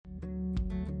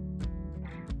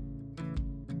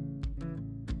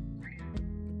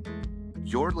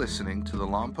You're listening to the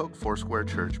Lompoc Foursquare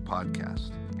Church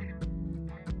podcast.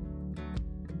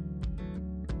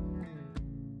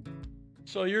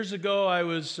 So years ago, I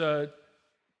was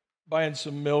buying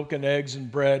some milk and eggs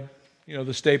and bread,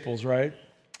 the staples, right?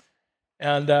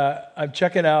 And I'm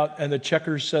checking out, and the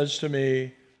checker says to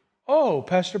me, "Oh,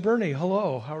 Pastor Bernie,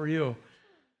 hello, how are you?"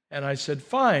 And I said,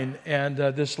 "Fine." And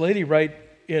this lady right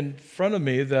in front of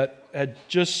me that had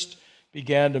just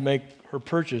began to make her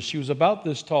purchase, she was about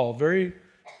this tall, very,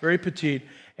 very petite,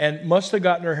 and must have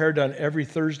gotten her hair done every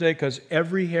Thursday because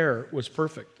every hair was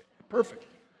perfect.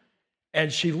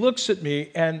 And she looks at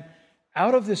me, and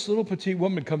out of this little petite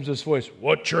woman comes this voice,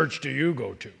 "What church do you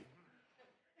go to?"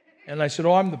 And I said,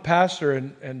 "Oh, I'm the pastor,"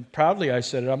 and proudly I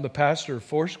said it, "I'm the pastor of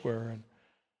Foursquare." And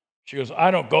she goes,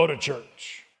 "I don't go to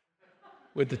church,"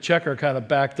 with the checker kind of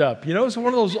backed up. It was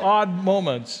one of those odd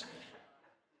moments.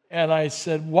 And I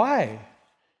said, "Why?"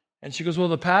 And she goes, "Well,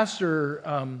 the pastor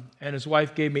and his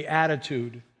wife gave me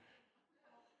attitude."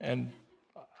 And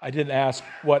I didn't ask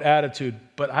what attitude,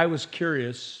 but I was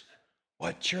curious.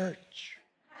 What church?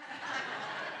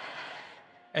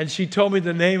 And she told me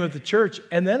the name of the church.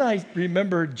 And then I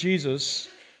remembered Jesus,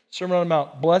 Sermon on the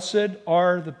Mount, "Blessed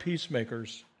are the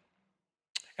peacemakers."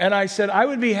 And I said, "I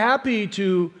would be happy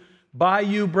to buy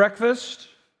you breakfast.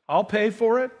 I'll pay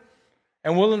for it.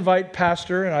 And we'll invite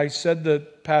Pastor." And I said the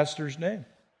pastor's name.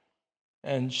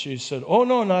 And she said, "Oh,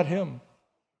 no, not him."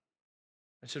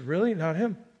 I said, "Really? Not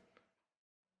him?"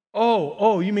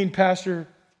 Oh, you mean Pastor,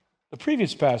 the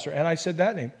previous pastor?" And I said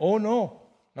that name. "Oh, no,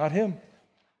 not him."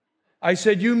 I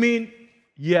said, "You mean?"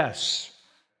 "Yes."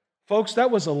 Folks,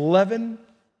 that was 11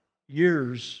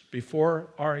 years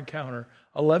before our encounter.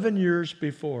 11 years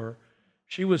before.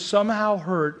 She was somehow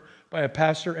hurt by a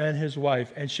pastor and his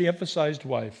wife, and she emphasized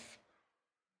wife.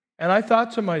 And I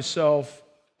thought to myself,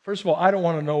 first of all, I don't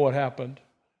want to know what happened.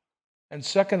 And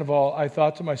second of all, I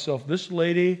thought to myself, this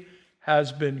lady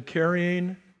has been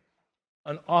carrying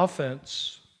an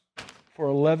offense for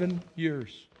 11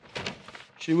 years.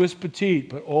 She was petite,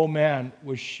 but oh man,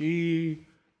 was she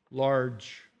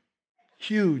large.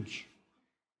 Huge.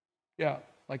 Yeah,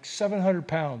 like 700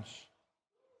 pounds.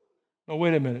 No,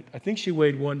 wait a minute. I think she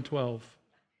weighed 112.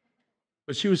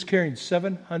 But she was carrying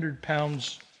 700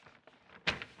 pounds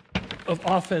of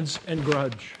offense and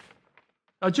grudge.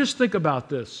 Now just think about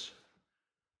this.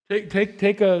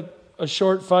 Take a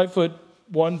short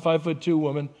 5'1", 5'2"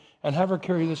 woman and have her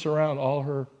carry this around all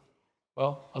her,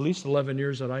 at least 11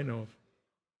 years that I know of.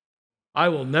 "I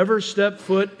will never step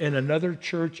foot in another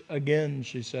church again,"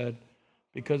 she said,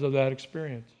 because of that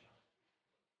experience.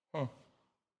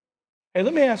 Hey,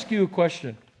 let me ask you a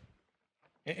question.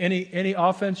 Any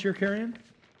offense you're carrying?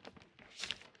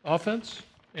 Offense?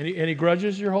 Any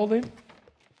grudges you're holding?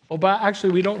 Well, but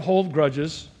actually, we don't hold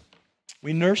grudges.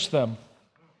 We nurse them.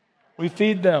 We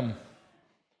feed them.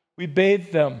 We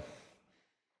bathe them.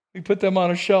 We put them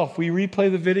on a shelf. We replay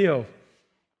the video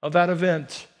of that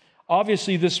event.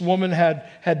 Obviously, this woman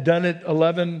had done it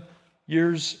 11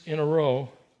 years in a row.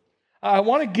 I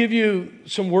want to give you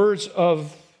some words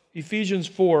of Ephesians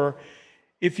 4.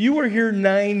 If you were here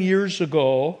 9 years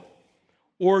ago,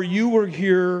 or you were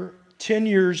here 10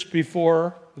 years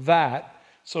before that,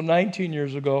 so 19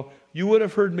 years ago, you would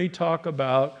have heard me talk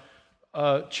about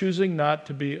choosing not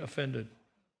to be offended.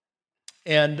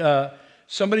 And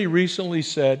somebody recently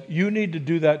said, "You need to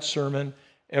do that sermon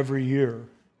every year."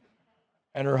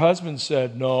 And her husband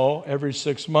said, "No, every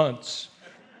 6 months."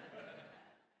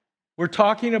 We're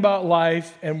talking about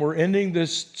life, and we're ending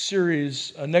this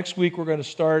series. Next week, we're going to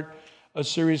start a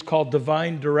series called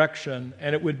Divine Direction,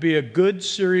 and it would be a good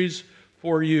series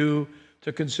for you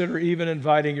to consider even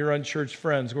inviting your unchurched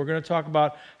friends. We're going to talk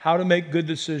about how to make good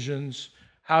decisions,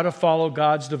 how to follow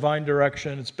God's divine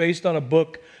direction. It's based on a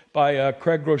book by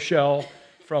Craig Groeschel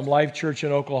from Life Church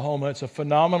in Oklahoma. It's a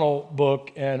phenomenal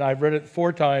book, and I've read it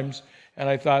 4 times, and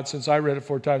I thought since I read it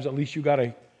 4 times, at least you got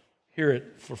to hear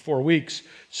it for 4 weeks.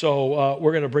 So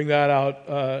we're going to bring that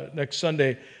out next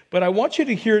Sunday. But I want you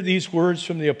to hear these words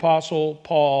from the Apostle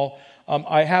Paul.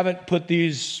 I haven't put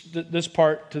this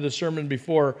part to the sermon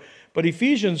before, but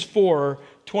Ephesians 4,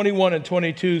 21 and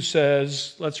 22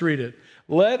 says, let's read it.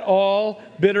 "Let all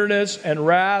bitterness and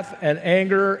wrath and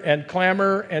anger and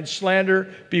clamor and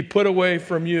slander be put away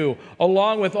from you,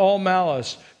 along with all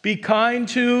malice. Be kind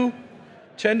to,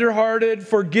 tenderhearted,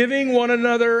 forgiving one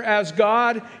another as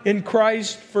God in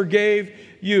Christ forgave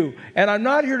you." And I'm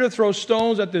not here to throw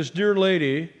stones at this dear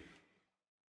lady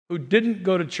who didn't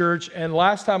go to church, and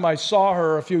last time I saw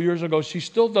her a few years ago, she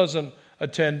still doesn't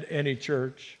attend any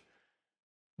church.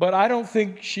 But I don't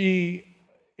think she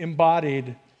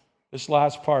embodied This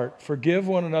last part, forgive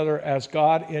one another as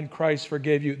God in Christ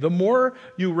forgave you. The more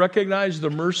you recognize the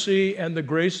mercy and the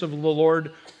grace of the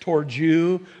Lord towards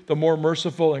you, the more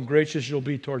merciful and gracious you'll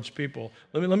be towards people.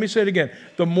 Let me say it again.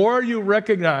 The more you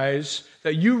recognize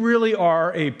that you really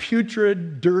are a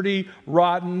putrid, dirty,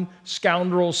 rotten,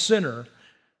 scoundrel sinner,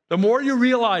 the more you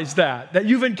realize that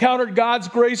you've encountered God's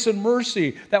grace and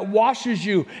mercy that washes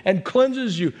you and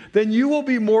cleanses you, then you will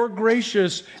be more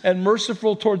gracious and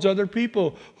merciful towards other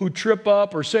people who trip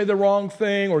up or say the wrong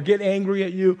thing or get angry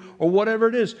at you or whatever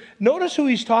it is. Notice who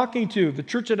he's talking to, the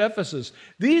church at Ephesus.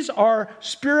 These are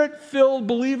Spirit-filled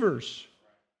believers.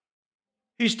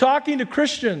 He's talking to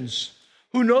Christians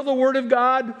who know the Word of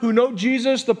God, who know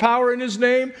Jesus, the power in His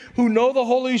name, who know the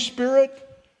Holy Spirit.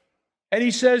 And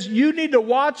he says, you need to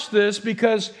watch this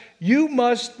because you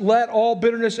must let all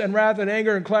bitterness and wrath and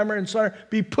anger and clamor and slander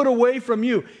be put away from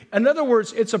you. In other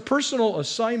words, it's a personal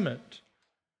assignment.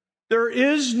 There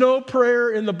is no prayer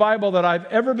in the Bible that I've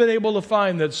ever been able to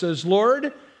find that says,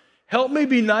 Lord, help me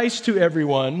be nice to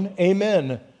everyone.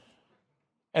 Amen.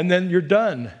 And then you're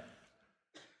done.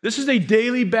 This is a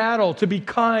daily battle to be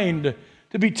kind,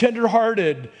 to be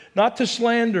tenderhearted, not to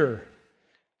slander,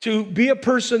 to be a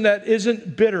person that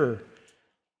isn't bitter.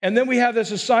 And then we have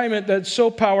this assignment that's so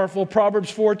powerful,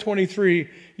 Proverbs 4:23.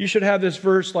 You should have this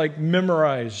verse like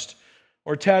memorized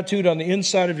or tattooed on the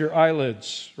inside of your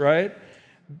eyelids, right?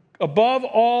 Above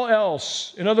all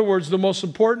else, in other words, the most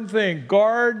important thing,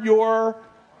 guard your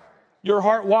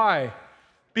heart. Why?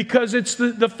 Because it's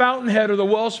the fountainhead or the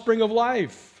wellspring of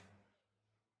life.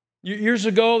 Years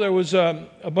ago, there was a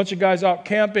bunch of guys out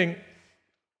camping,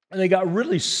 and they got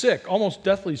really sick, almost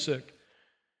deathly sick.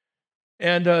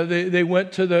 And they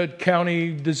went to the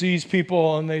county disease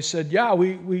people, and they said, yeah,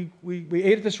 we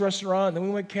ate at this restaurant, and then we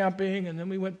went camping, and then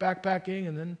we went backpacking,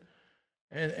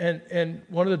 and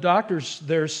one of the doctors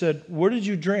there said, where did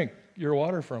you drink your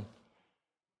water from?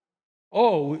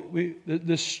 Oh,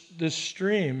 this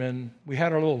stream, and we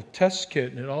had our little test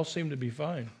kit, and it all seemed to be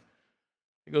fine.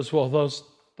 He goes, well,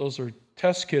 those are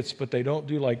test kits, but they don't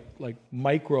do like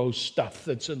micro stuff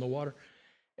that's in the water.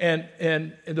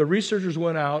 And the researchers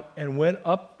went out and went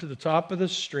up to the top of the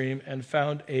stream and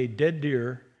found a dead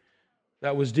deer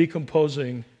that was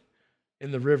decomposing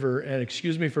in the river. And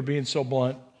excuse me for being so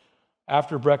blunt,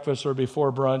 after breakfast or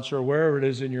before brunch or wherever it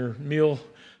is in your meal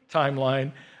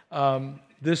timeline,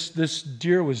 this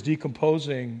deer was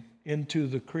decomposing into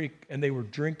the creek, and they were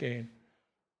drinking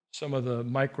some of the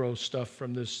micro stuff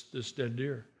from this dead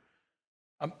deer.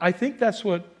 I think that's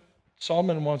what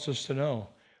Solomon wants us to know.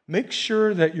 Make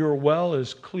sure that your well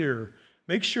is clear.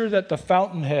 Make sure that the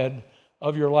fountainhead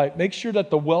of your life, make sure that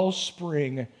the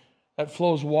wellspring that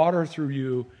flows water through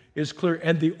you is clear.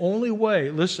 And the only way,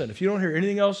 listen, if you don't hear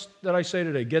anything else that I say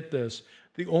today, get this.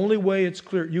 The only way it's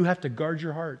clear, you have to guard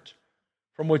your heart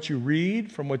from what you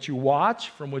read, from what you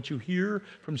watch, from what you hear,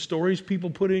 from stories people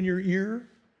put in your ear.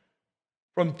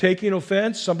 From taking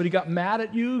offense, somebody got mad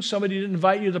at you, somebody didn't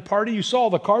invite you to the party, you saw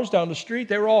the cars down the street,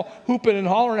 they were all hooping and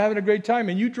hollering, having a great time,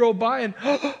 and you drove by and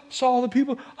saw all the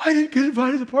people, I didn't get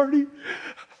invited to the party.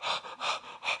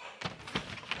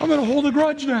 I'm going to hold a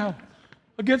grudge now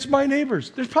against my neighbors.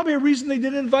 There's probably a reason they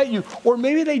didn't invite you, or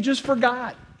maybe they just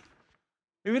forgot.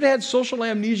 Maybe they had social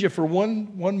amnesia for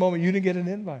one moment, you didn't get an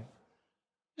invite.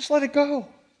 Just let it go.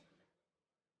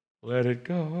 Let it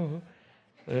go.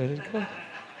 Let it go.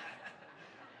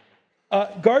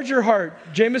 Guard your heart.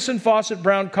 Jamieson Fawcett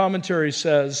Brown commentary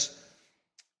says,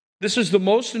 this is the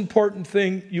most important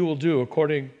thing you will do,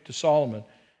 according to Solomon.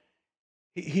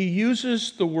 He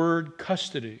uses the word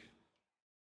custody.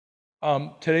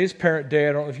 Today's Parent Day,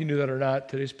 I don't know if you knew that or not,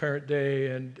 today's Parent Day,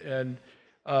 and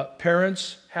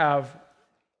parents have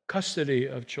custody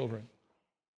of children.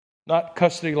 Not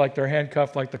custody like they're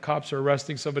handcuffed, like the cops are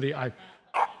arresting somebody. I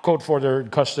code for their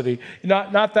custody.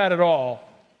 Not that at all.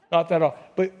 Not that at all.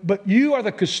 But you are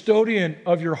the custodian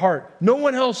of your heart. No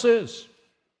one else is.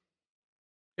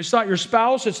 It's not your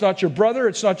spouse, it's not your brother,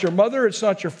 it's not your mother, it's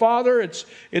not your father,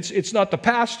 it's not the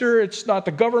pastor, it's not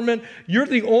the government. You're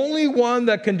the only one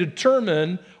that can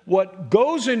determine what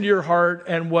goes into your heart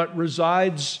and what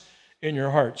resides in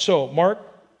your heart. So, Mark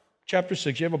chapter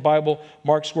 6, you have a Bible,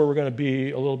 Mark's where we're going to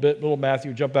be a little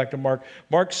Matthew, jump back to Mark.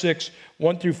 Mark 6,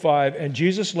 1 through 5, and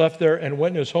Jesus left there and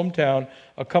went to his hometown,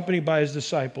 accompanied by his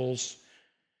disciples.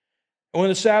 And when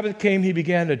the Sabbath came, he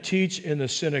began to teach in the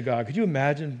synagogue. Could you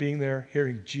imagine being there,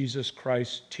 hearing Jesus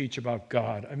Christ teach about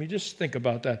God? I mean, just think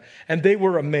about that. And they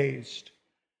were amazed.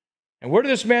 And where did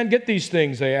this man get these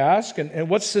things, they ask? And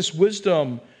what's this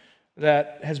wisdom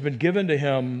that has been given to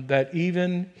him that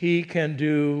even he can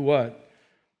do what?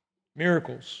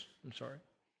 Miracles.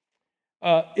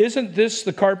 Isn't this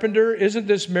the carpenter? Isn't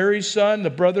this Mary's son, the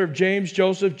brother of James,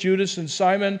 Joseph, Judas, and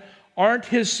Simon? Aren't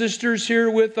his sisters here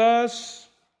with us?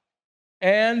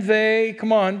 And they,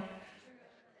 come on,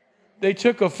 they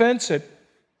took offense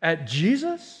at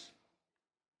Jesus?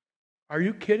 Are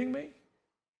you kidding me?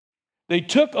 They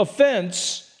took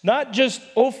offense, not just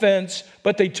offense,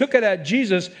 but they took it at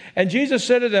Jesus. And Jesus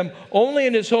said to them, only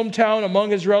in his hometown, among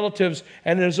his relatives,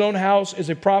 and in his own house is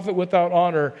a prophet without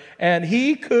honor. And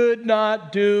he could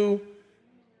not do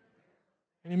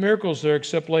any miracles there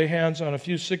except lay hands on a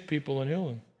few sick people and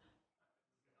heal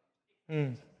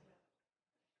them.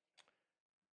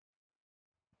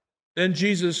 Then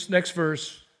Jesus, next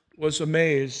verse, was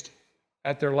amazed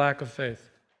at their lack of faith.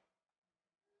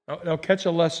 Now catch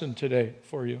a lesson today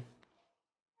for you.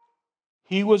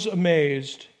 He was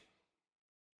amazed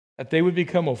that they would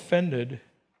become offended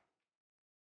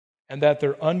and that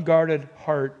their unguarded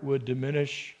heart would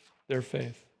diminish their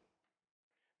faith.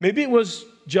 Maybe it was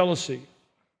jealousy.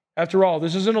 After all,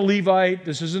 this isn't a Levite.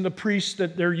 This isn't a priest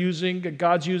that they're using,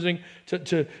 God's using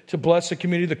to bless the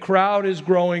community. The crowd is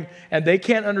growing, and they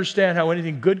can't understand how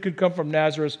anything good could come from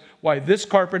Nazareth, why this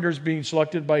carpenter is being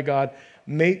selected by God.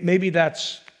 Maybe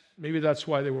that's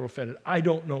why they were offended. I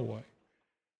don't know why.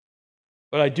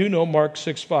 But I do know Mark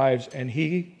 6:5, and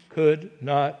he could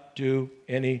not do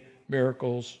any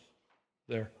miracles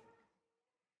there.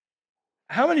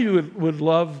 How many of you would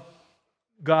love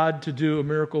God to do a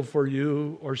miracle for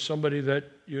you or somebody that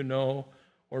you know,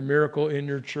 or miracle in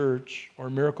your church,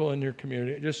 or miracle in your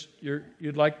community?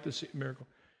 You'd like to see a miracle.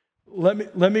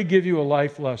 Let me give you a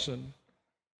life lesson,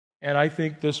 and I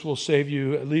think this will save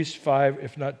you at least 5,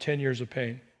 if not 10 years of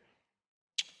pain.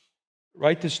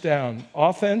 Write this down.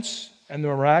 Offense and the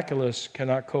miraculous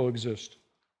cannot coexist.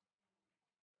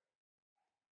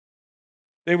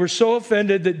 They were so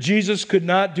offended that Jesus could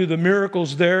not do the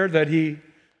miracles there that he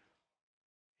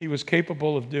was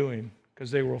capable of doing because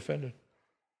they were offended.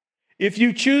 If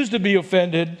you choose to be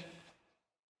offended,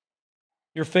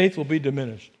 your faith will be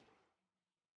diminished.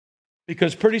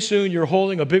 Because pretty soon you're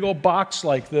holding a big old box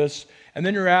like this, and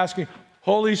then you're asking,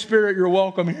 Holy Spirit, you're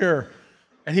welcome here.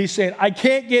 And he's saying, I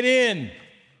can't get in.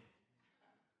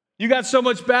 You got so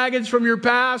much baggage from your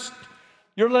past.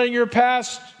 You're letting your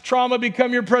past trauma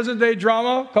become your present day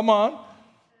drama. Come on.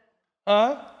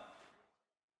 Huh?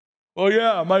 Well,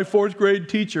 yeah, my 4th grade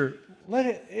teacher.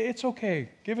 It's okay.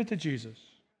 Give it to Jesus.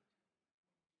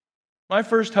 My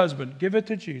first husband, give it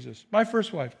to Jesus. My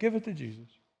first wife, give it to Jesus.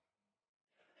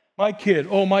 My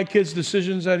kid's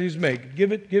decisions that he's making.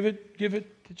 Give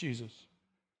it to Jesus.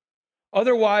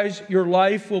 Otherwise, your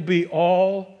life will be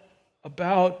all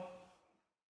about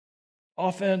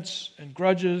offense and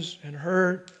grudges and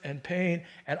hurt and pain.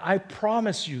 And I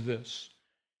promise you this.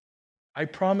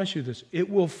 It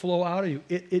will flow out of you.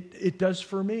 It does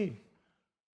for me.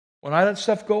 When I let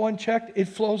stuff go unchecked, it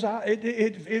flows out.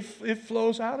 It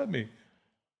flows out of me.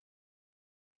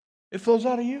 It flows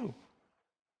out of you.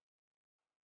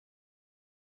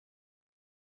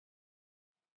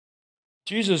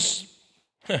 Jesus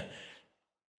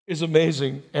is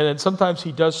amazing. And then sometimes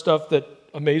he does stuff that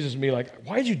amazes me, like,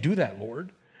 why did you do that,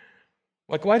 Lord?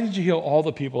 Like, why did you heal all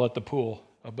the people at the pool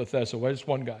of Bethesda? Why just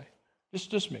one guy?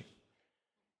 Just me.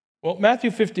 Well,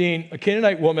 Matthew 15, a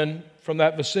Canaanite woman from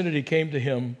that vicinity came to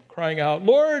him, crying out,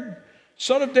 Lord,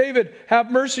 Son of David,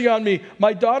 have mercy on me.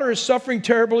 My daughter is suffering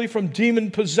terribly from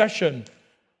demon possession.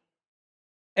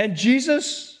 And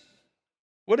Jesus,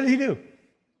 what did he do?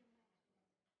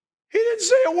 He didn't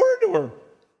say a word to her.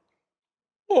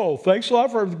 Oh, thanks a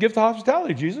lot for the gift of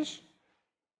hospitality, Jesus.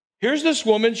 Here's this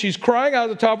woman, she's crying out at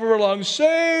the top of her lungs,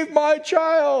 save my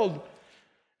child.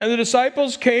 And the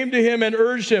disciples came to him and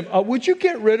urged him, would you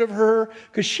get rid of her?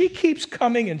 Because she keeps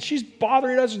coming and she's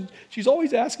bothering us and she's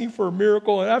always asking for a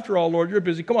miracle. And after all, Lord, you're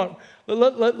busy. Come on,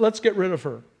 let's get rid of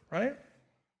her, right?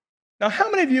 Now,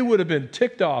 how many of you would have been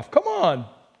ticked off? Come on,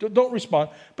 don't respond.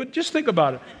 But just think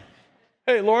about it.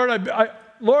 Hey, Lord,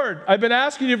 I've been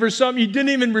asking you for something. You didn't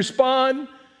even respond.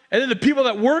 And then the people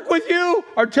that work with you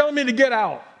are telling me to get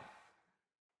out.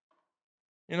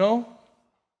 You know?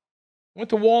 Went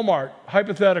to Walmart,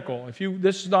 hypothetical.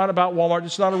 This is not about Walmart.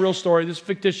 This is not a real story. This is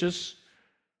fictitious.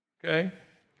 Okay?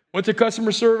 Went to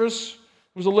customer service. There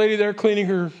was a lady there cleaning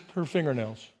her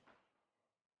fingernails.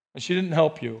 And she didn't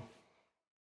help you.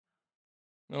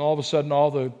 And all of a sudden,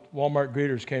 all the Walmart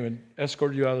greeters came and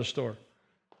escorted you out of the store.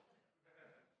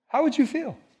 How would you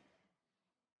feel?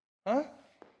 Huh?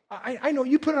 I know.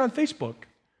 You put it on Facebook.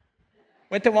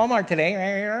 Went to Walmart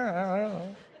today.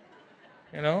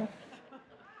 You know?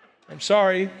 I'm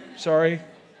sorry. Send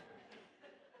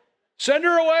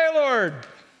her away, Lord.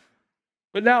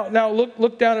 But now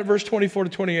look down at verse 24 to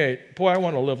 28. Boy, I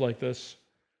want to live like this.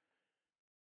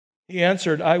 He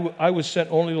answered, I was sent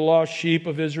only to the lost sheep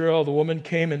of Israel. The woman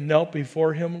came and knelt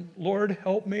before him. Lord,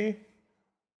 help me.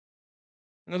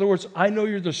 In other words, I know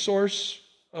you're the source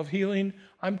of healing.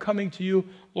 I'm coming to you.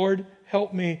 Lord,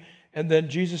 help me. And then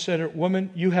Jesus said,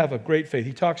 woman, you have a great faith.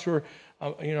 He talks to her,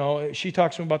 she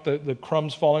talks to him about the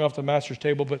crumbs falling off the master's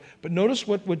table. But notice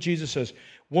what Jesus says.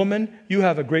 Woman, you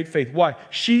have a great faith. Why?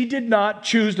 She did not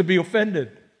choose to be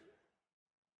offended.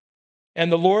 And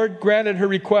the Lord granted her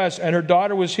request, and her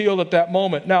daughter was healed at that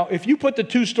moment. Now, if you put the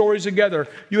two stories together,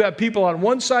 you have people on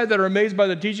one side that are amazed by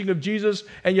the teaching of Jesus,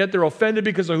 and yet they're offended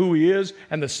because of who he is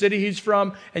and the city he's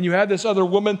from. And you have this other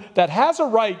woman that has a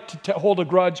right to hold a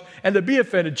grudge and to be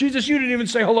offended. Jesus, you didn't even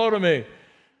say hello to me.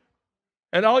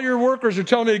 And all your workers are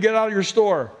telling me to get out of your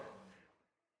store.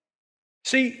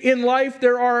 See, in life,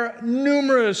 there are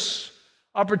numerous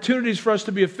opportunities for us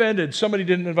to be offended. Somebody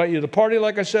didn't invite you to the party,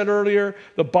 like I said earlier.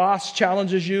 The boss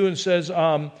challenges you and says,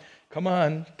 come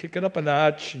on, kick it up a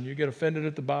notch, and you get offended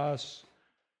at the boss.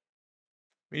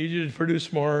 We need you to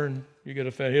produce more, and you get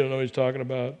offended. You don't know what he's talking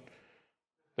about.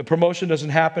 The promotion doesn't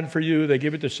happen for you. They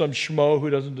give it to some schmo who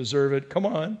doesn't deserve it. Come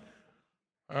on.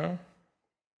 I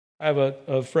have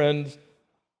a friend,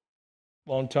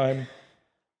 long-time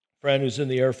friend who's in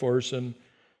the Air Force, and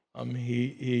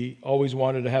he always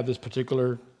wanted to have this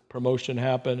particular promotion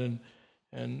happen,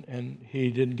 and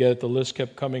he didn't get it. The list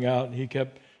kept coming out, and he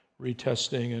kept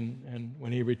retesting, and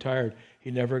when he retired, he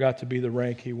never got to be the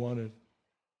rank he wanted.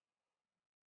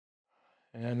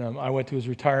 And I went to his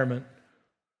retirement,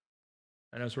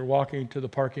 and as we're walking to the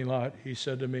parking lot, he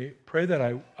said to me, pray that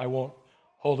I won't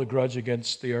hold a grudge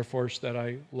against the Air Force that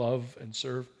I love and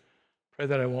serve. Pray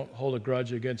that I won't hold a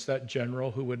grudge against that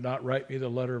general who would not write me the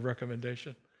letter of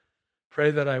recommendation.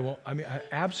 Pray that I won't.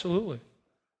 Absolutely.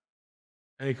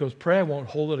 And he goes, pray I won't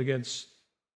hold it against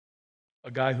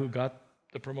a guy who got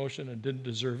the promotion and didn't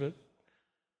deserve it.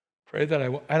 Pray that I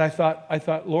won't. And I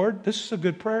thought, Lord, this is a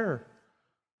good prayer.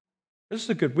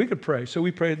 We could pray. So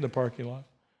we prayed in the parking lot.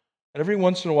 And every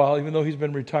once in a while, even though he's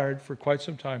been retired for quite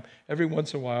some time, every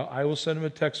once in a while, I will send him a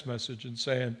text message and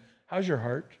saying, how's your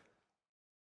heart?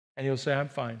 And he'll say, I'm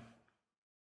fine.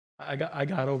 I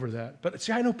got over that. But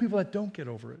see, I know people that don't get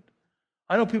over it.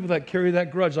 I know people that carry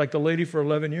that grudge, like the lady for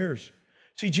 11 years.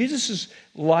 See, Jesus'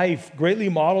 life greatly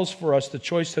models for us the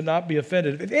choice to not be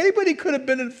offended. If anybody could have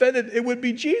been offended, it would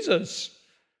be Jesus.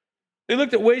 They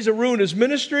looked at ways to ruin his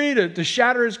ministry, to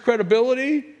shatter his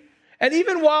credibility. And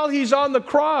even while he's on the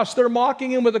cross, they're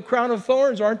mocking him with a crown of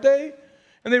thorns, aren't they?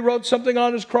 And they wrote something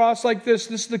on his cross like this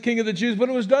is the King of the Jews, but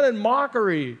it was done in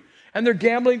mockery. And they're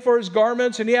gambling for his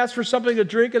garments, and he asks for something to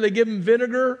drink, and they give him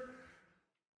vinegar.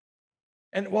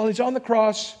 And while he's on the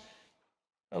cross,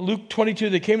 Luke 22,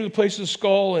 they came to the place of the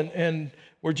skull and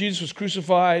where Jesus was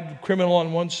crucified, criminal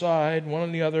on one side, one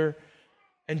on the other.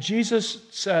 And Jesus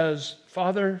says,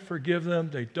 Father, forgive them.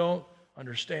 They don't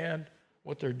understand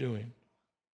what they're doing.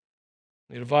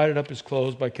 They divided up his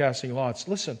clothes by casting lots.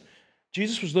 Listen,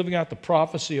 Jesus was living out the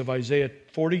prophecy of Isaiah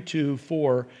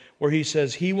 42:4, where he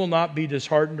says, he will not be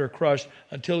disheartened or crushed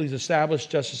until he's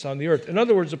established justice on the earth. In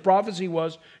other words, the prophecy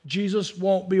was, Jesus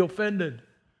won't be offended.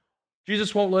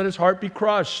 Jesus won't let his heart be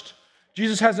crushed.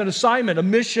 Jesus has an assignment, a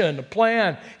mission, a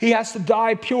plan. He has to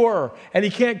die pure, and he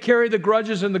can't carry the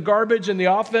grudges and the garbage and the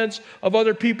offense of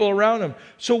other people around him.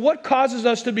 So what causes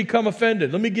us to become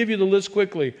offended? Let me give you the list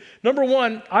quickly. Number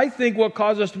one, I think what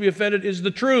causes us to be offended is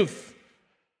the truth.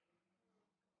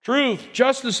 Truth,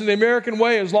 justice in the American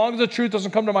way, as long as the truth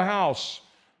doesn't come to my house.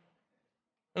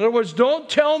 In other words, don't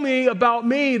tell me about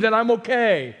me that I'm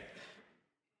okay.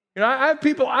 You know, I have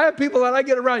people that I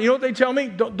get around. You know what they tell me?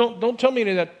 Don't tell me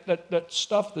any of that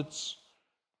stuff that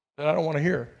I don't want to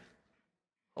hear.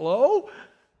 Hello? What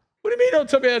do you mean don't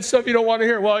tell me that stuff you don't want to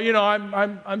hear? Well, you know,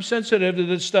 I'm sensitive to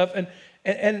this stuff. And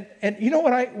you know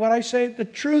what I say? The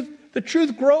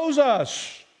truth grows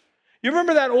us. You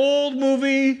remember that old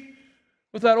movie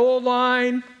with that old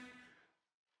line?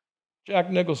 Jack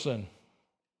Nicholson.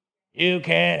 You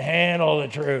can't handle the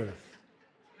truth.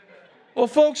 Well,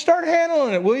 folks, start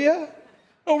handling it, will you?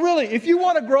 No, really, if you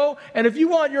want to grow and if you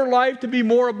want your life to be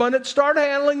more abundant, start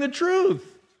handling the truth.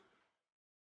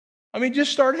 I mean,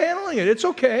 just start handling it. It's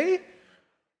okay. You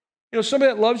know,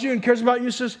 somebody that loves you and cares about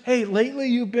you says, hey, lately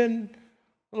you've been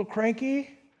a little cranky.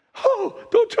 Oh,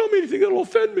 don't tell me anything that'll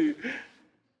offend me.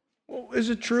 Well, is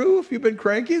it true? If you've been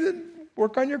cranky, then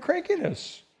work on your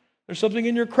crankiness. There's something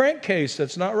in your crankcase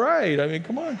that's not right. I mean,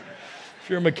 come on. If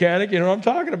you're a mechanic, you know what I'm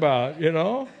talking about, you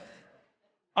know.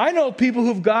 I know people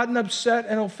who've gotten upset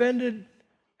and offended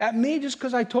at me just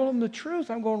because I told them the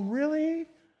truth. I'm going, really?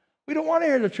 We don't want to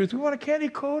hear the truth. We want to candy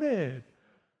coat it.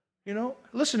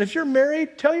 Listen, if you're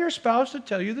married, tell your spouse to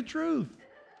tell you the truth.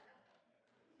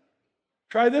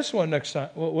 Try this one next time.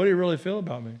 Well, what do you really feel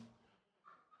about me?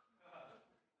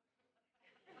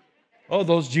 Oh,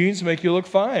 those jeans make you look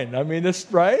fine. I mean, this,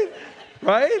 right?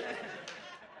 Right?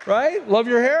 Right? Love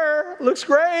your hair. Looks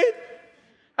great.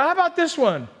 How about this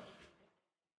one?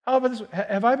 How about this?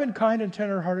 Have I been kind and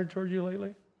tender-hearted toward you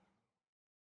lately?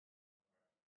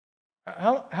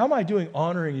 How am I doing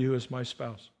honoring you as my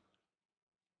spouse?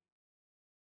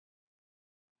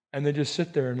 And they just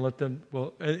sit there and let them,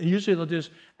 and usually they'll just,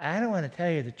 I don't want to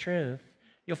tell you the truth.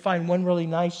 You'll find one really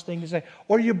nice thing to say.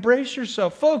 Or you brace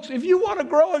yourself. Folks, if you want to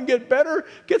grow and get better,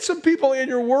 get some people in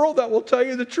your world that will tell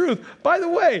you the truth. By the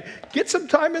way, get some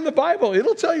time in the Bible.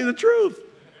 It'll tell you the truth.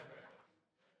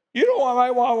 You don't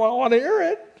want to hear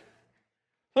it.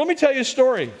 Let me tell you a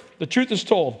story. The truth is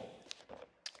told.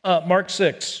 Mark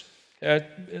 6.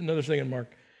 Another thing in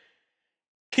Mark.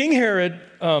 King Herod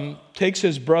takes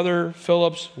his brother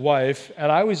Philip's wife,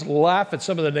 and I always laugh at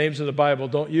some of the names in the Bible,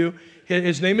 don't you?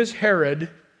 His name is Herod,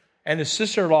 and his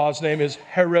sister-in-law's name is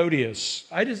Herodias.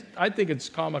 I think it's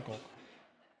comical.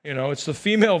 It's the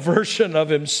female version of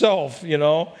himself,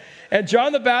 And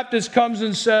John the Baptist comes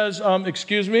and says,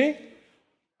 excuse me,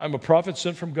 I'm a prophet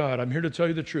sent from God. I'm here to tell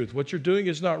you the truth. What you're doing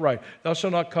is not right. Thou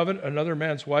shalt not covet another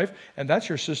man's wife, and that's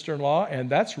your sister-in-law, and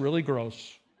that's really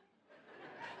gross.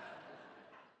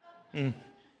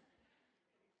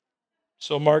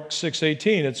 So Mark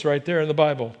 6:18, it's right there in the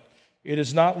Bible. It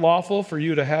is not lawful for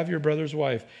you to have your brother's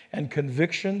wife. And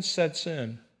conviction sets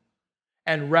in.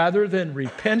 And rather than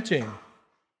repenting,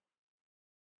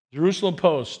 Jerusalem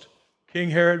Post, King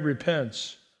Herod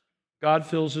repents. God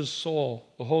fills his soul.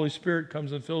 The Holy Spirit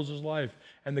comes and fills his life.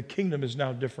 And the kingdom is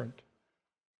now different.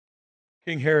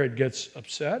 King Herod gets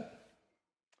upset.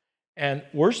 And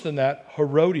worse than that,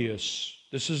 Herodias,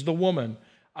 this is the woman.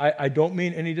 I don't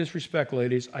mean any disrespect,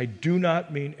 ladies. I do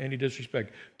not mean any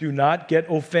disrespect. Do not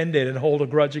get offended and hold a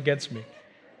grudge against me.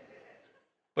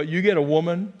 But you get a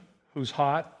woman who's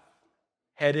hot,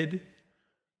 headed,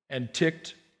 and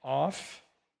ticked off,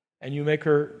 and you make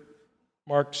her,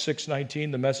 Mark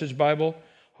 6:19, the Message Bible,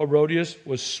 Herodias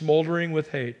was smoldering with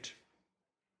hate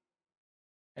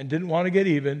and didn't want to get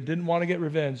even, didn't want to get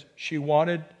revenge. She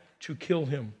wanted to kill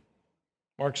him,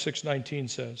 Mark 6:19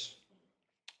 says.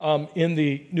 In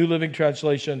the New Living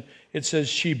Translation, it says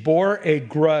she bore a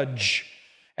grudge.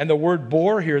 And the word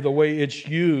bore here, the way it's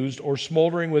used, or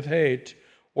smoldering with hate,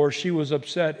 or she was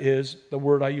upset, is the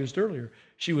word I used earlier.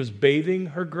 She was bathing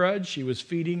her grudge. She was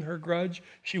feeding her grudge.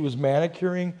 She was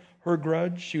manicuring her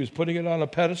grudge. She was putting it on a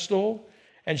pedestal,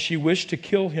 and she wished to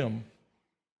kill him.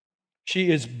 She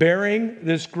is bearing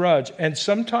this grudge. And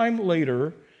sometime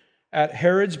later, at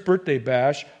Herod's birthday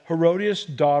bash, Herodias'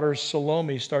 daughter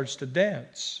Salome starts to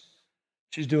dance.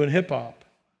 She's doing hip hop.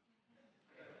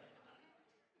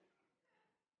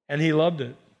 And he loved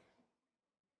it.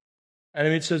 And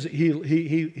it says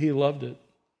he loved it.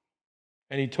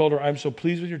 And he told her, I'm so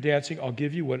pleased with your dancing, I'll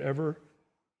give you whatever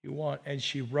you want. And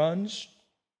she runs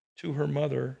to her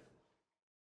mother,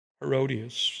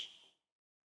 Herodias,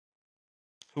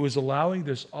 who is allowing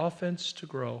this offense to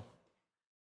grow.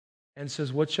 And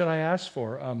says, what should I ask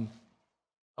for?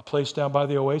 A place down by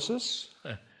the oasis?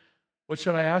 What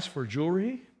should I ask for?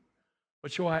 Jewelry?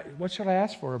 What should I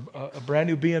ask for? A brand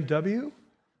new BMW?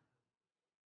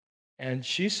 And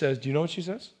she says, do you know what she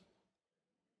says?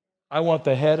 I want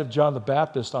the head of John the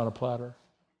Baptist on a platter.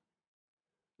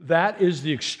 That is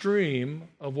the extreme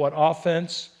of what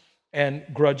offense and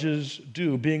grudges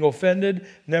do. Being offended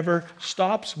never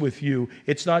stops with you.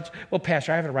 It's not, well,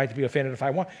 Pastor, I have a right to be offended if I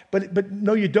want. But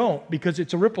no, you don't, because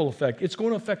it's a ripple effect. It's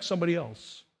going to affect somebody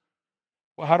else.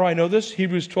 Well, how do I know this?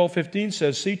 Hebrews 12:15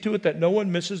 says, see to it that no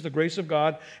one misses the grace of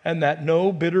God and that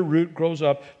no bitter root grows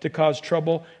up to cause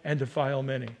trouble and defile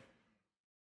many.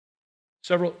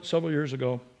 Several years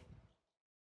ago,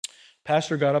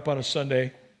 pastor got up on a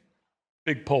Sunday,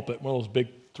 big pulpit, one of those big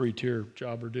 3-tier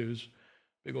jobber dues,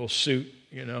 big old suit,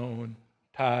 and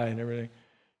tie and everything.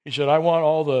 He said, I want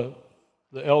all the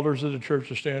elders of the church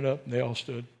to stand up, and they all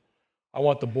stood. I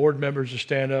want the board members to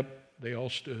stand up. They all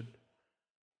stood.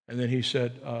 And then he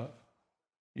said,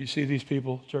 you see these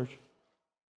people, church?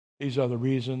 These are the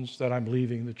reasons that I'm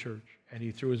leaving the church. And he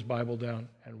threw his Bible down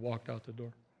and walked out the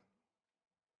door.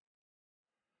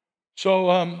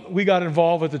 So we got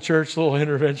involved with the church, a little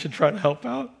intervention, trying to help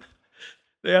out.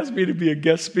 They asked me to be a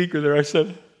guest speaker there. I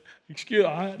said,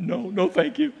 no,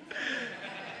 thank you.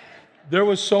 There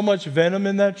was so much venom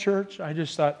in that church, I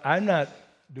just thought, I'm not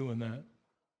doing that.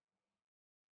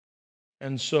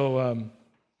 And so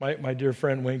my dear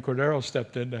friend Wayne Cordero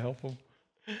stepped in to help him.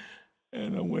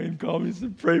 And Wayne called me and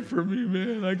said, pray for me,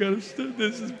 man. I got to,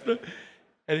 this is,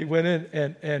 and he went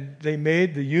in and they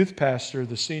made the youth pastor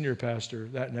the senior pastor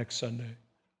that next Sunday.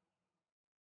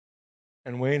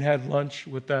 And Wayne had lunch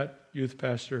with that youth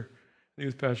pastor. The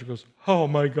youth pastor goes, oh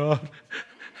my God,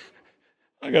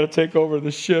 I got to take over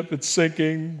the ship. It's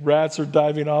sinking. Rats are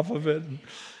diving off of it.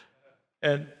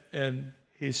 And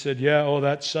he said, yeah,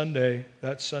 that Sunday,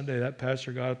 that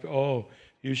pastor got up. Oh,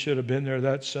 you should have been there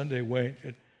that Sunday, Wayne.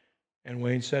 And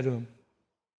Wayne said to him,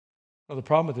 well, the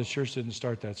problem with this church didn't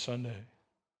start that Sunday.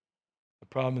 The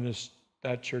problem is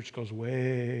that church goes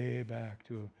way back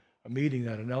to a meeting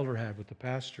that an elder had with the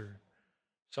pastor,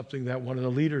 something that one of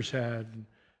the leaders had. And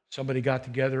somebody got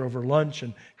together over lunch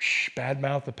and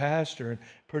badmouthed the pastor. And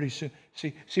pretty soon,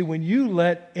 see, when you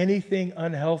let anything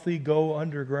unhealthy go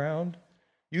underground,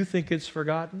 you think it's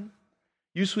forgotten.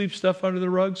 You sweep stuff under the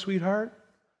rug, sweetheart.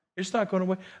 It's not going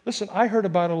away. Listen, I heard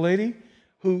about a lady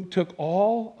who took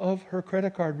all of her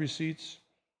credit card receipts,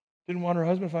 didn't want her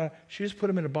husband to find out. She just put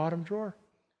them in a bottom drawer.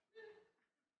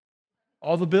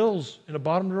 All the bills in a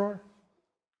bottom drawer.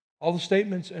 All the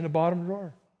statements in a bottom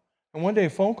drawer. And one day a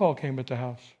phone call came at the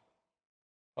house.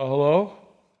 Hello?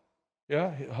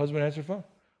 Yeah, husband answered the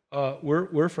phone.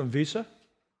 We're from Visa,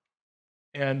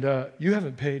 and you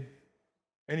haven't paid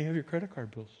any of your credit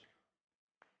card bills.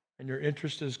 And your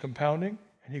interest is compounding.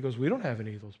 And he goes, we don't have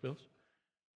any of those bills.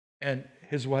 And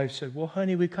his wife said, well,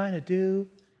 honey, we kind of do.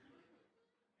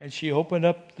 And she opened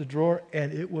up the drawer,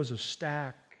 and it was a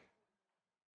stack.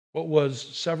 What was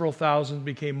several thousand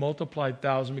became multiplied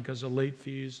thousand because of late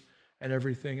fees and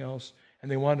everything else.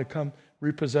 And they wanted to come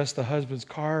repossess the husband's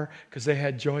car because they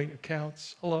had joint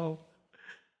accounts. Hello.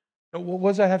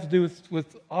 What does that have to do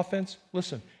with offense?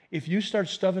 Listen, if you start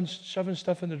shoving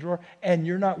stuff in the drawer and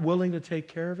you're not willing to take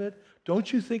care of it,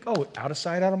 don't you think, oh, out of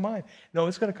sight, out of mind. No,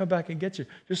 it's going to come back and get you,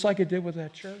 just like it did with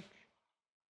that church.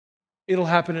 It'll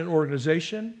happen in an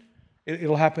organization.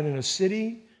 It'll happen in a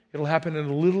city. It'll happen in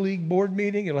a Little League board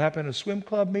meeting. It'll happen in a swim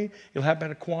club meeting. It'll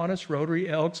happen at Kiwanis, Rotary,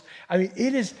 Elks. I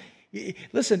mean,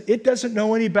 listen, it doesn't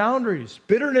know any boundaries.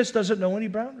 Bitterness doesn't know any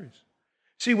boundaries.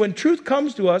 See, when truth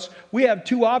comes to us, we have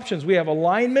two options. We have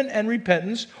alignment and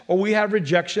repentance, or we have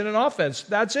rejection and offense.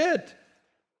 That's it.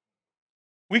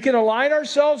 We can align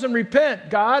ourselves and repent.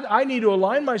 God, I need to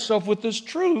align myself with this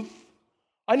truth.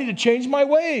 I need to change my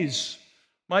ways,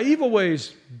 my evil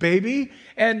ways, baby,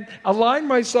 and align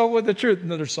myself with the truth.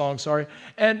 Another song, sorry.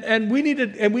 And we need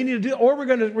to do, or we're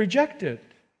going to reject it.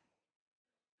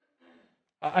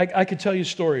 I could tell you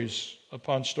stories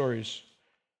upon stories.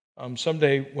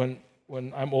 Someday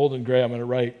when I'm old and gray, I'm going to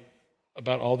write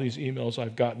about all these emails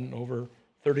I've gotten over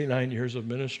 39 years of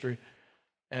ministry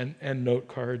and note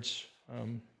cards.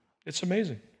 It's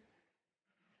amazing.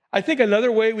 I think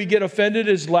another way we get offended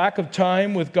is lack of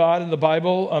time with God in the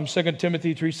Bible. 2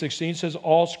 Timothy 3:16 says,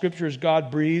 all Scripture is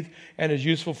God-breathed and is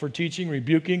useful for teaching,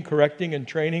 rebuking, correcting, and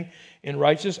training in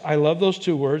righteousness. I love those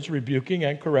two words, rebuking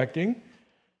and correcting,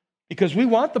 because we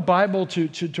want the Bible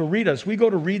to read us. We go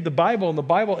to read the Bible, and the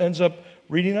Bible ends up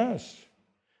reading us.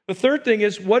 The third thing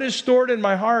is, what is stored in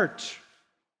my heart?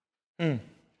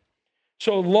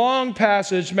 So long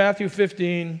passage, Matthew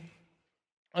 15.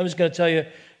 I'm just going to tell you,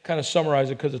 kind of summarize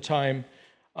it because of time.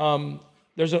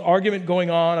 There's an argument going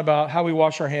on about how we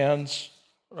wash our hands,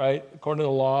 right, according to the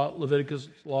law, Leviticus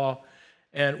law,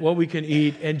 and what we can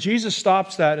eat. And Jesus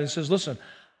stops that and says, listen,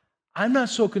 I'm not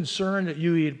so concerned that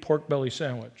you eat a pork belly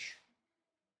sandwich.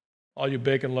 All you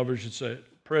bacon lovers should say,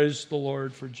 praise the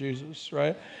Lord for Jesus,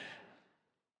 right?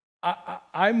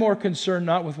 I'm more concerned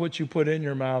not with what you put in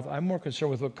your mouth. I'm more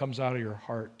concerned with what comes out of your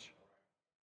heart.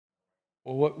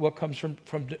 Well, what comes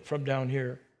from down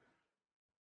here?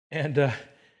 And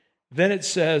then it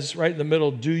says right in the middle,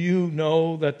 do you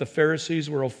know that the Pharisees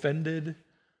were offended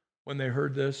when they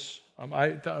heard this? I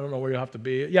don't know where you have to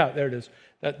be. Yeah, there it is.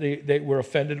 That they were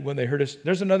offended when they heard this.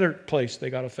 There's another place they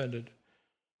got offended.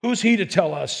 Who's he to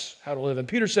tell us how to live? And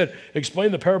Peter said,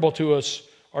 explain the parable to us.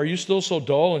 Are you still so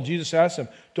dull? And Jesus asked him,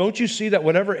 don't you see that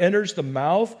whatever enters the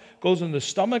mouth goes in the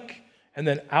stomach and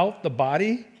then out the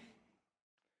body?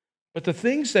 But the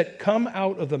things that come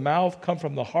out of the mouth come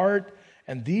from the heart,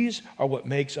 and these are what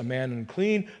makes a man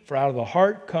unclean. For out of the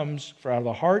heart comes,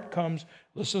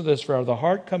 listen to this, for out of the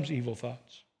heart comes evil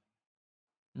thoughts.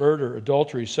 Murder,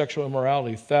 adultery, sexual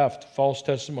immorality, theft, false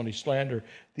testimony, slander.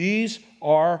 These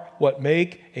are what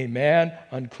make a man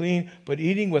unclean, but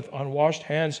eating with unwashed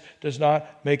hands does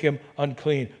not make him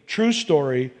unclean. True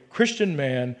story, Christian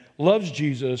man, loves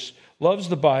Jesus, loves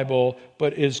the Bible,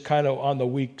 but is kind of on the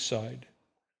weak side.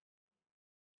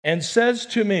 And says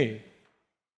to me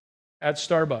at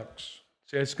Starbucks,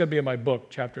 see, it's going to be in my book,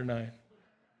 chapter 9.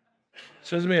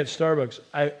 Says to me at Starbucks,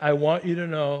 I want you to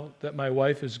know that my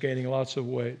wife is gaining lots of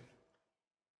weight.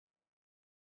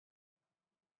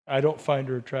 I don't find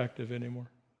her attractive anymore.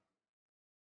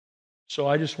 So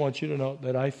I just want you to know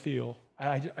that I feel,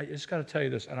 I just got to tell you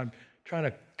this, and I'm trying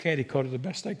to candy coat it the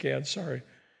best I can, sorry,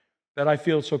 that I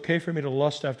feel it's okay for me to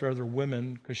lust after other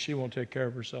women because she won't take care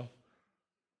of herself.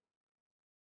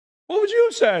 What would you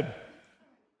have said?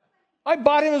 I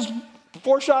bought him his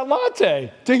 4-shot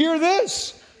latte to hear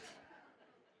this.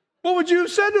 What would you have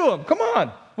said to him? Come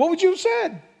on. What would you have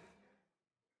said?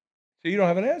 So you don't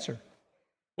have an answer.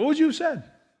 What would you have said?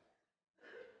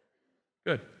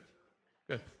 Good.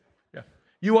 Good. Yeah.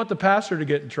 You want the pastor to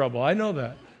get in trouble. I know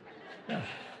that. Yeah.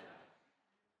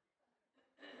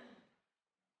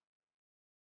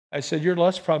 I said, your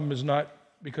lust problem is not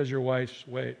because your wife's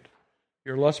weight.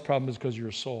 Your lust problem is because of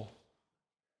your soul.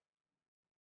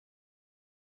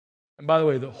 And by the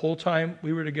way, the whole time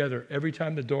we were together, every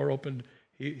time the door opened,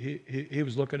 he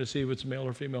was looking to see if it's male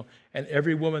or female. And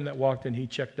every woman that walked in, he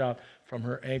checked out from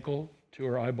her ankle to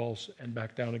her eyeballs and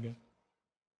back down again.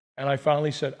 And I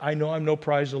finally said, I know I'm no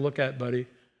prize to look at, buddy,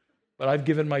 but I've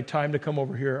given my time to come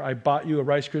over here. I bought you a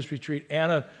Rice Krispie treat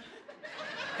and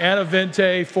a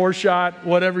Venti 4-shot,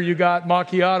 whatever you got,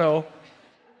 macchiato.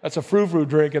 That's a frou-frou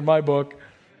drink in my book.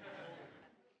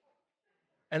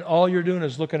 And all you're doing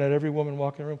is looking at every woman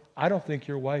walking in the room. I don't think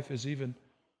your wife is even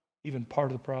part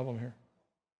of the problem here.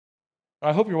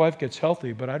 I hope your wife gets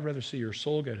healthy, but I'd rather see your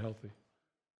soul get healthy.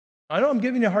 I know I'm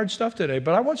giving you hard stuff today,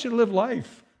 but I want you to live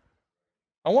life.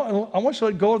 I want you to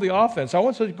let go of the offense. I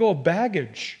want you to let go of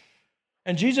baggage.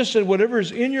 And Jesus said, whatever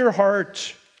is in your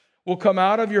heart will come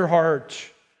out of your heart.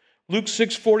 Luke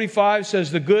 6:45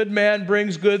 says, the good man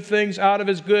brings good things out of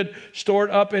his good stored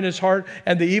up in his heart,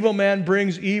 and the evil man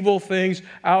brings evil things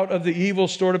out of the evil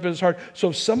stored up in his heart.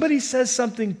 So if somebody says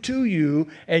something to you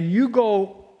and you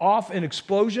go off in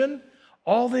explosion,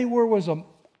 all they were was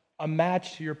a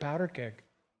match to your powder keg.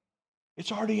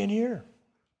 It's already in here.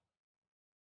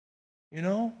 You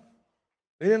know?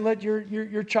 They didn't let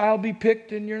your child be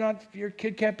picked and your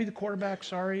kid can't be the quarterback,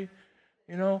 sorry.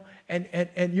 You know, and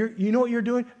you know what you're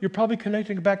doing? You're probably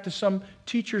connecting back to some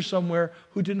teacher somewhere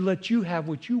who didn't let you have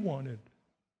what you wanted.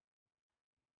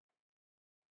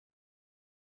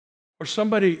 Or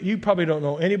somebody, you probably don't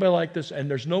know anybody like this, and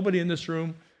there's nobody in this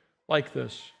room like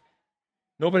this.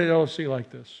 Nobody at LFC like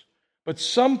this. But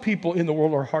some people in the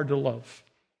world are hard to love.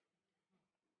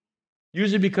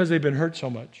 Usually because they've been hurt so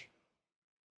much.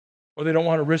 Or they don't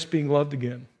want to risk being loved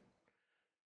again.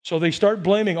 So they start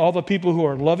blaming all the people who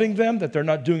are loving them that they're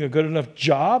not doing a good enough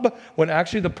job, when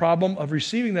actually the problem of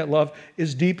receiving that love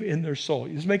is deep in their soul.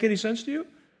 Does this make any sense to you?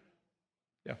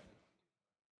 Yeah.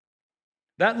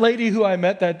 That lady who I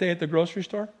met that day at the grocery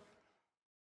store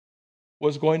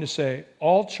was going to say,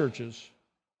 all churches,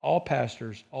 all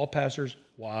pastors'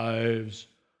 wives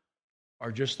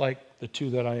are just like the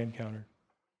two that I encountered.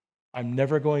 I'm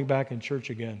never going back in church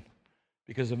again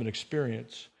because of an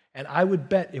experience. And I would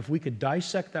bet if we could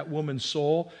dissect that woman's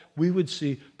soul, we would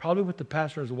see probably what the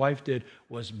pastor's wife did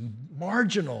was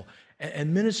marginal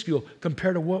and minuscule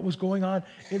compared to what was going on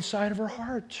inside of her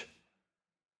heart.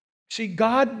 See,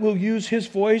 God will use His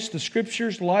voice, the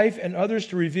Scriptures, life, and others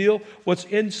to reveal what's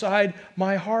inside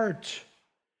my heart.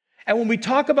 And when we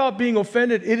talk about being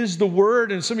offended, it is the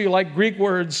word, and some of you like Greek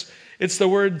words, it's the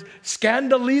word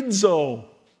scandalizo.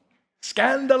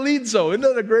 Scandalizo. Isn't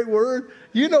that a great word?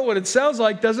 You know what it sounds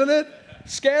like, doesn't it?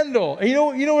 Scandal. And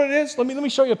you know what it is? Let me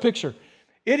show you a picture.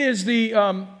 It is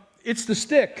it's the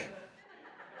stick.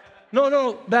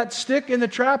 No, that stick in the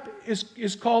trap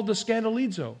is called the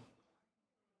scandalizo.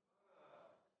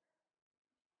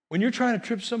 When you're trying to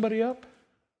trip somebody up,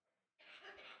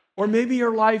 or maybe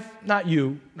your life, not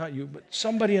you, but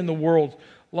somebody in the world,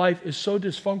 life is so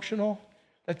dysfunctional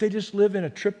that they just live in a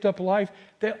tripped up life,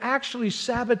 they actually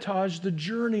sabotage the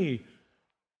journey.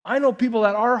 I know people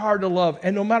that are hard to love,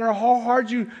 and no matter how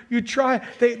hard you try,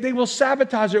 they will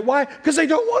sabotage it. Why? Because they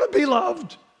don't want to be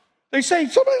loved. They say,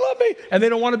 somebody love me, and they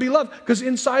don't want to be loved because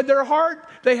inside their heart,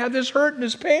 they have this hurt and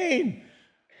this pain.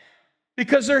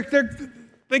 Because they're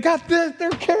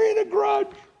carrying a grudge.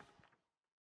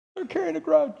 They're carrying a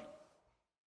grudge.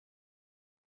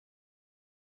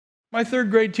 My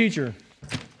third grade teacher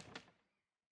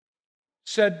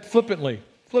said flippantly,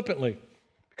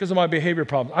 because of my behavior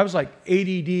problems. I was like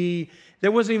ADD. There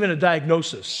wasn't even a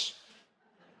diagnosis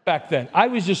back then. I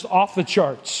was just off the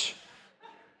charts.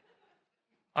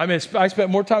 I mean, I spent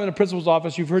more time in the principal's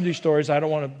office. You've heard these stories. I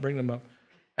don't want to bring them up.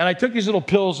 And I took these little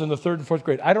pills in the 3rd and 4th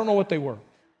grade. I don't know what they were.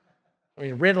 I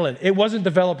mean, Ritalin. It wasn't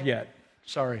developed yet.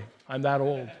 Sorry, I'm that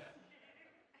old.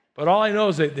 But all I know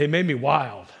is that they made me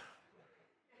wild.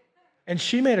 And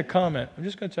she made a comment. I'm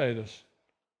just going to tell you this.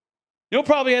 You'll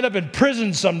probably end up in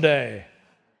prison someday.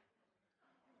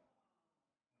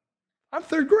 I'm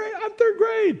third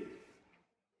grade.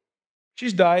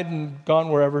 She's died and gone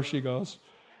wherever she goes.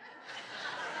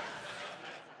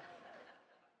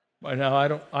 By now,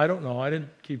 I don't know. I didn't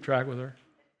keep track with her.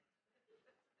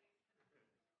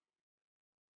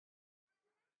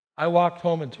 I walked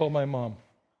home and told my mom.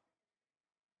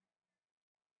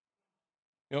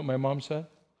 You know what my mom said?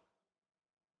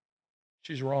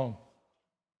 She's wrong.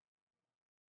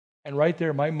 And right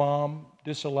there, my mom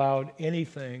disallowed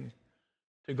anything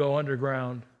to go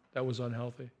underground that was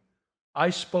unhealthy. I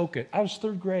spoke it. I was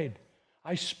third grade.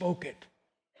 I spoke it.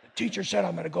 The teacher said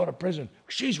I'm going to go to prison.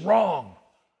 She's wrong.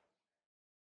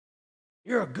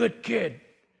 You're a good kid.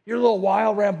 You're a little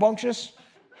wild, rambunctious.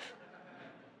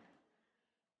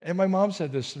 And my mom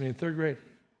said this to me in third grade.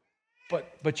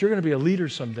 But you're going to be a leader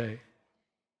someday.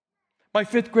 My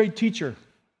fifth grade teacher.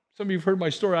 Some of you have heard my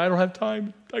story. I don't have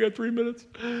time. I got 3 minutes.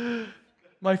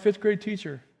 My fifth grade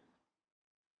teacher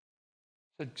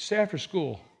said, stay after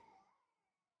school.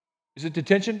 Is it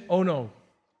detention? Oh, no.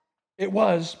 It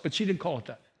was, but she didn't call it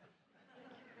that.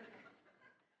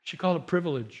 She called it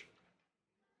privilege.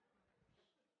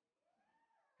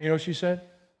 You know what she said?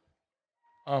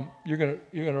 You're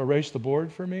gonna erase the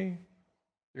board for me?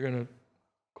 You're going to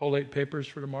collate papers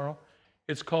for tomorrow?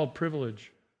 It's called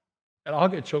privilege. And I'll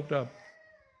get choked up.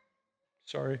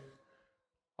 Sorry.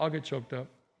 I'll get choked up.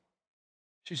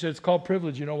 She said, it's called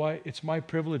privilege. You know why? It's my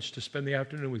privilege to spend the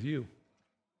afternoon with you.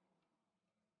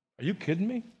 Are you kidding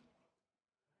me?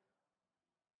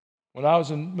 When I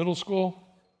was in middle school,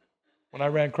 when I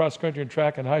ran cross country and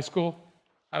track in high school,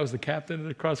 I was the captain of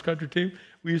the cross country team.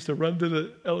 We used to run to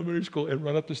the elementary school and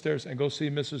run up the stairs and go see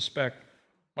Mrs. Speck,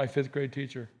 my fifth grade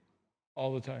teacher,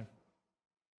 all the time.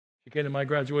 She came to my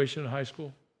graduation in high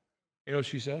school. You know what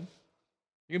she said?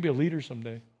 You're going to be a leader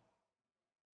someday.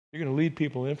 You're going to lead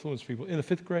people, influence people in the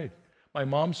fifth grade. My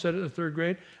mom said it in the third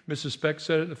grade. Mrs. Speck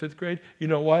said it in the fifth grade. You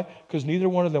know why? Because neither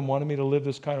one of them wanted me to live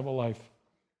this kind of a life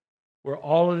where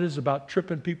all it is about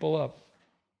tripping people up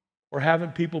or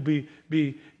having people be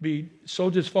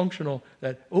so dysfunctional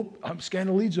that, I'm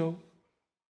scandalizo,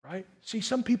 right? See,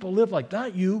 some people live like,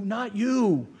 not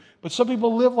you, but some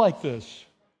people live like this.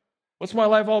 What's my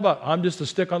life all about? I'm just a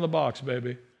stick on the box,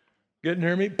 baby. Getting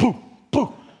near me? Poof, poof.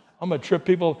 I'm going to trip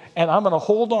people, and I'm going to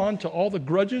hold on to all the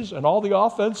grudges and all the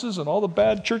offenses and all the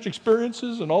bad church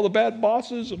experiences and all the bad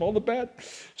bosses and all the bad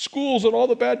schools and all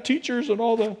the bad teachers and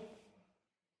all the...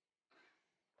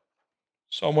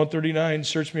 Psalm 139,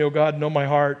 search me, O God, know my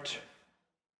heart.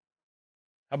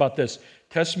 How about this?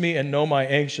 Test me and know my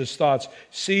anxious thoughts.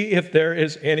 See if there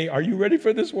is any, are you ready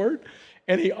for this word?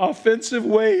 Any offensive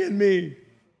way in me.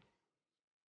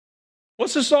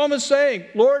 What's the psalmist saying?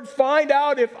 Lord, find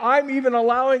out if I'm even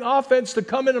allowing offense to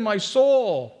come into my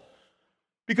soul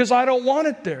because I don't want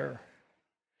it there.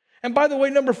 And by the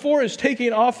way, number 4 is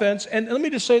taking offense. And let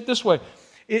me just say it this way.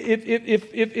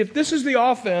 If this is the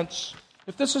offense,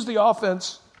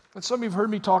 and some of you have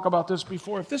heard me talk about this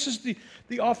before, if this is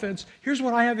the offense, here's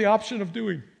what I have the option of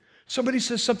doing. Somebody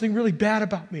says something really bad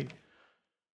about me.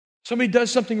 Somebody does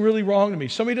something really wrong to me.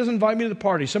 Somebody doesn't invite me to the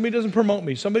party. Somebody doesn't promote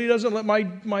me. Somebody doesn't let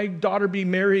my daughter be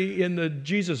Mary in the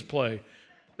Jesus play.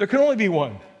 There can only be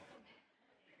one.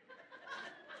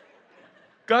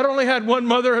 God only had one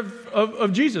mother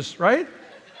of Jesus, right?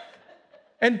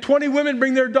 And 20 women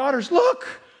bring their daughters. Look,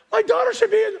 my daughter should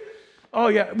be in. Oh,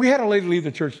 yeah. We had a lady leave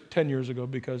the church 10 years ago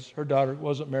because her daughter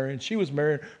wasn't married. And she was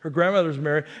married. Her grandmother was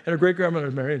married. And her great-grandmother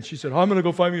was married. And she said, I'm going to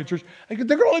go find me a church. I said,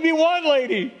 there can only be one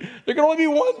lady. There can only be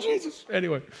one Jesus.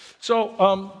 Anyway,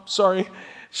 so, sorry.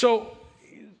 So,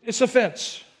 it's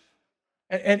offense.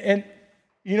 And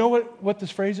you know what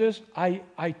this phrase is?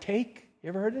 I take, you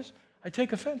ever heard this? I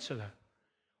take offense to that.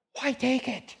 Why take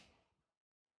it?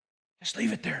 Just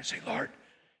leave it there and say, Lord,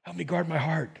 help me guard my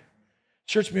heart.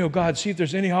 Search me, oh God, see if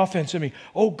there's any offense in me.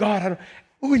 Oh God,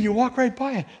 and you walk right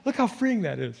by it. Look how freeing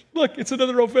that is. Look, it's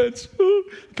another offense. Ooh,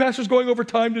 the pastor's going over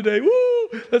time today.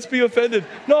 Woo, let's be offended.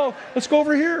 No, let's go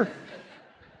over here.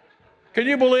 Can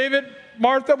you believe it?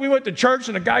 Martha, we went to church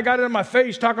and a guy got in my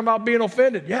face talking about being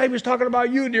offended. Yeah, he was talking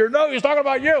about you, dear. No, he was talking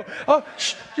about you.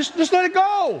 Just let it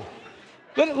go.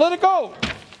 Let it go.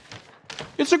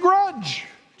 It's a grudge.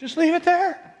 Just leave it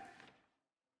there.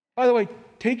 By the way,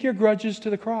 take your grudges to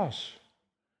the cross.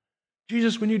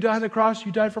 Jesus, when you died on the cross,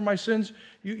 you died for my sins.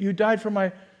 You died for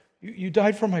my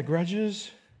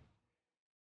grudges.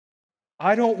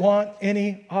 I don't want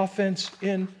any offense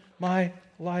in my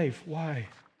life. Why?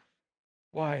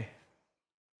 Why?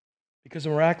 Because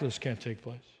the miraculous can't take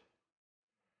place.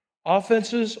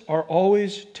 Offenses are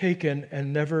always taken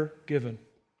and never given.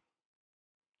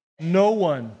 No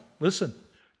one, listen,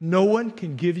 no one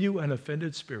can give you an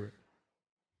offended spirit.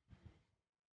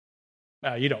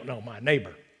 Now, you don't know my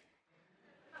neighbor.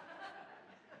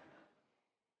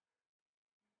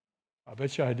 I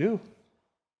bet you I do.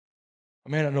 I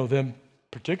may not know them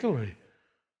particularly,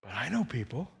 but I know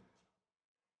people.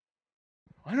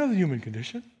 I know the human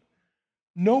condition.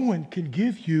 No one can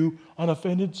give you an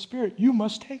offended spirit. You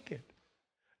must take it.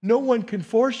 No one can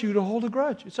force you to hold a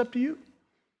grudge. It's up to you.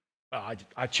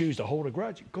 I choose to hold a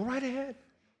grudge. Go right ahead.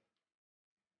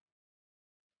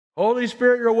 Holy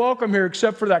Spirit, you're welcome here,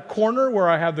 except for that corner where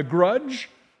I have the grudge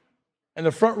and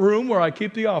the front room where I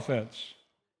keep the offense.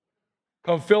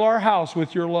 Come fill our house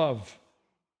with your love.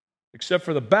 Except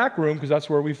for the back room, because that's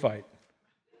where we fight.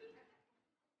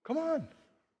 Come on.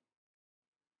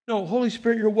 No, Holy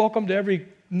Spirit, you're welcome to every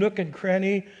nook and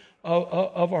cranny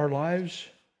of our lives.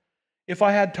 If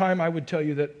I had time, I would tell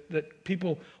you that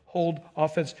people hold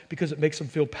offense because it makes them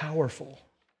feel powerful.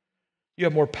 You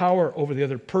have more power over the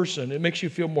other person. It makes you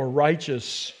feel more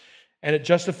righteous, and it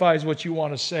justifies what you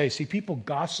want to say. See, people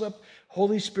gossip.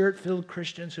 Holy Spirit-filled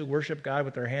Christians who worship God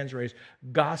with their hands raised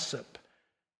gossip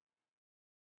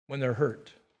when they're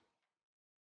hurt.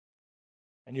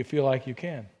 And you feel like you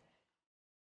can.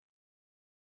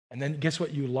 And then guess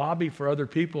what? You lobby for other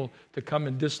people to come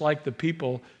and dislike the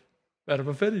people that have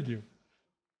offended you.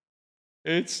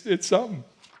 It's something.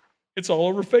 It's all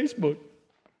over Facebook.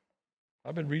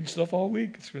 I've been reading stuff all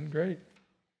week. It's been great.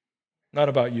 Not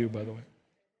about you, by the way.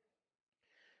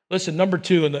 Listen, number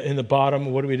 2 in the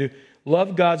bottom, what do?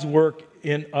 Love God's work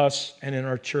in us and in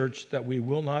our church, that we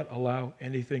will not allow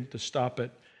anything to stop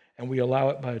it, and we allow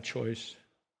it by a choice.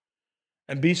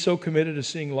 And be so committed to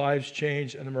seeing lives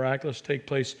change and the miraculous take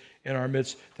place in our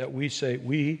midst that we say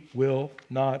we will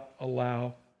not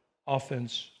allow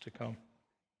offense to come.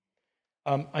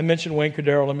 I mentioned Wayne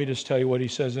Cordeiro. Let me just tell you what he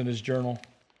says in his journal.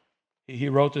 He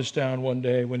wrote this down one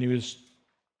day when he was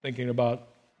thinking about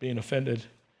being offended.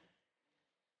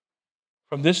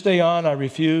 From this day on, I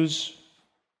refuse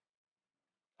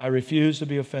to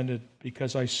be offended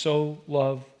because I so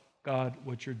love, God,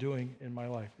 what you're doing in my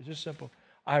life. It's just simple.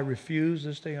 I refuse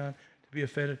this day on to be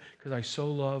offended because I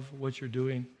so love what you're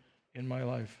doing in my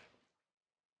life.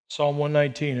 Psalm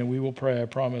 119, and we will pray, I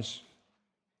promise.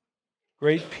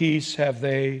 Great peace have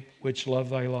they which love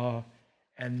thy law,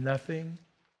 and nothing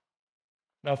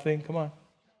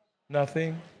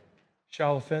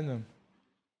shall offend them.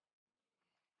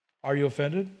 Are you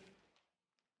offended?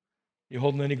 You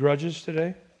holding any grudges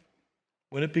today?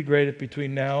 Wouldn't it be great if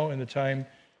between now and the time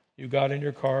you got in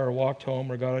your car or walked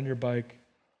home or got on your bike,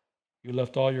 you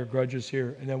left all your grudges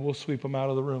here, and then we'll sweep them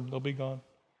out of the room. They'll be gone.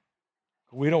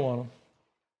 We don't want them.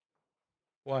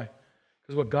 Why?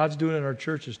 Because what God's doing in our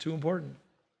church is too important.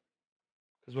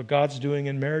 Because what God's doing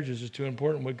in marriages is too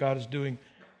important. What God is doing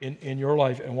in your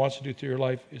life and wants to do through your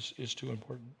life is too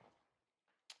important.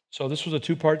 So this was a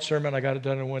 2-part sermon. I got it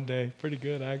done in one day. Pretty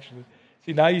good, actually.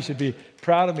 See, now you should be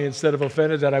proud of me instead of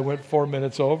offended that I went 4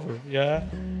 minutes over. Yeah?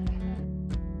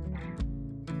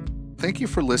 Thank you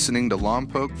for listening to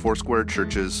Lompoc Foursquare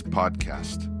Church's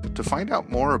podcast. To find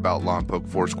out more about Lompoc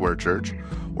Foursquare Church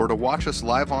or to watch us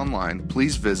live online,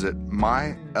 please visit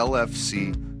mylfc.com.